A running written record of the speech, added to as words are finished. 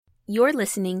You're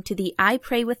listening to the I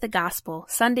Pray with the Gospel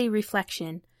Sunday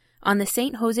Reflection on the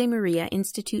St. Josemaria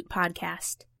Institute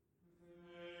podcast.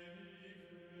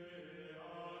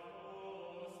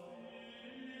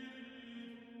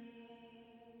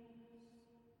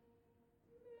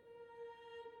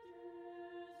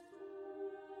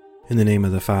 In the name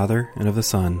of the Father, and of the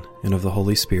Son, and of the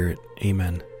Holy Spirit.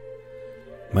 Amen.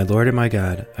 My Lord and my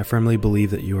God, I firmly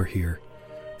believe that you are here,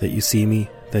 that you see me,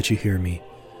 that you hear me.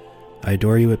 I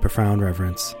adore you with profound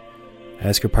reverence. I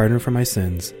ask your pardon for my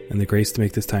sins, and the grace to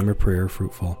make this time of prayer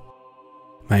fruitful.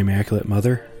 My Immaculate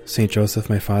Mother, Saint Joseph,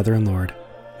 my Father and Lord,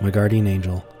 my guardian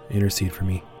angel, intercede for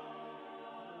me.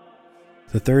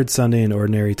 The third Sunday in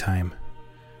Ordinary Time.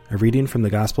 A reading from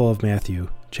the Gospel of Matthew,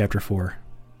 chapter 4.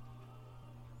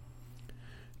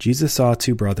 Jesus saw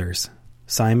two brothers,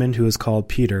 Simon, who is called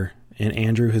Peter, and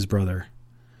Andrew his brother,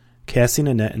 casting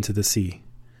a net into the sea,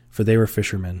 for they were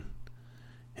fishermen.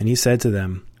 And he said to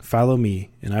them, "Follow me,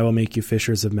 and I will make you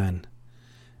fishers of men."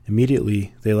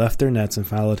 Immediately they left their nets and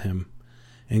followed him.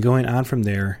 And going on from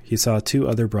there, he saw two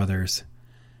other brothers,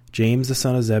 James the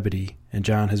son of Zebedee, and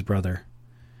John his brother,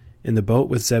 in the boat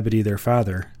with Zebedee their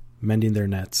father, mending their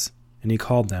nets. And he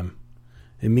called them.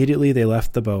 Immediately they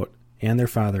left the boat and their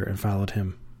father and followed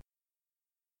him.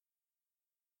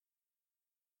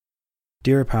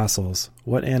 Dear Apostles,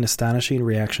 what an astonishing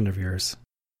reaction of yours.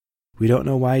 We don't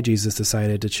know why Jesus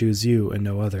decided to choose you and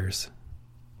no others.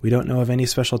 We don't know of any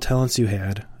special talents you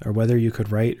had, or whether you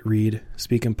could write, read,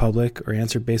 speak in public, or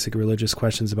answer basic religious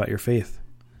questions about your faith.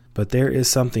 But there is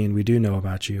something we do know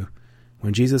about you.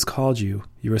 When Jesus called you,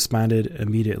 you responded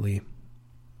immediately.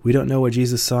 We don't know what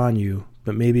Jesus saw in you,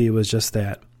 but maybe it was just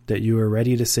that you were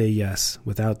ready to say yes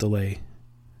without delay.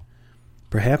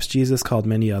 Perhaps Jesus called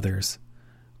many others,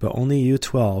 but only you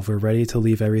 12 were ready to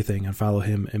leave everything and follow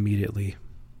him immediately.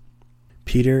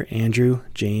 Peter, Andrew,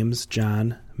 James,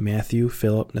 John, Matthew,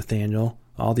 Philip, Nathanael,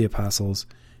 all the apostles,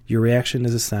 your reaction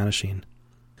is astonishing.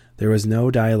 There was no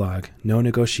dialogue, no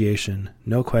negotiation,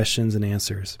 no questions and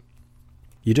answers.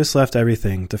 You just left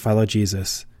everything to follow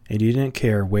Jesus, and you didn't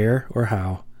care where or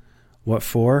how, what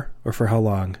for or for how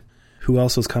long, who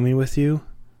else was coming with you,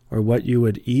 or what you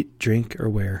would eat, drink, or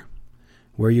where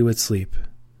you would sleep,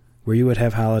 where you would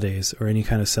have holidays or any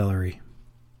kind of celery.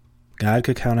 God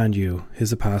could count on you,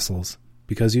 his apostles,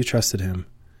 because you trusted him.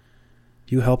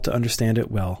 You helped to understand it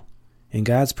well. In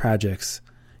God's projects,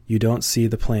 you don't see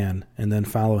the plan and then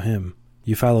follow him.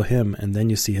 You follow him and then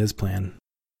you see his plan.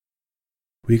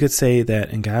 We could say that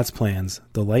in God's plans,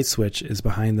 the light switch is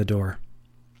behind the door.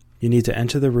 You need to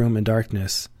enter the room in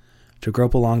darkness, to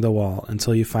grope along the wall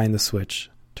until you find the switch,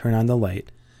 turn on the light,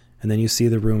 and then you see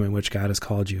the room in which God has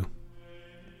called you.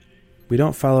 We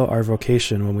don't follow our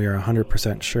vocation when we are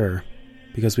 100% sure,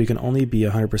 because we can only be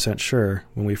 100% sure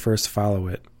when we first follow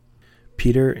it.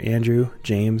 Peter, Andrew,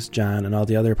 James, John, and all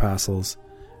the other apostles,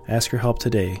 ask your help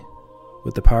today,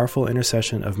 with the powerful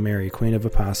intercession of Mary, Queen of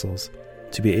Apostles,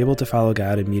 to be able to follow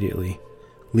God immediately,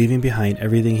 leaving behind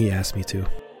everything he asked me to.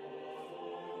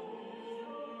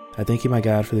 I thank you, my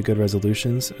God, for the good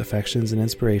resolutions, affections, and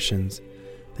inspirations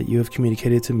that you have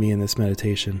communicated to me in this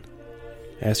meditation.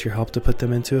 I ask your help to put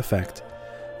them into effect.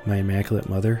 My Immaculate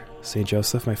Mother, Saint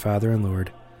Joseph, my Father and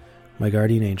Lord, my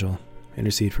guardian angel,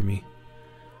 intercede for me.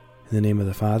 In the name of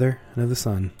the Father, and of the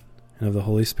Son, and of the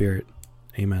Holy Spirit.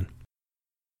 Amen.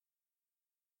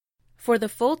 For the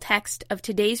full text of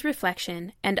today's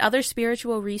reflection and other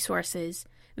spiritual resources,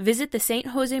 visit the St.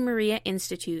 Josemaria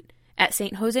Institute at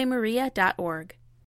stjosemaria.org.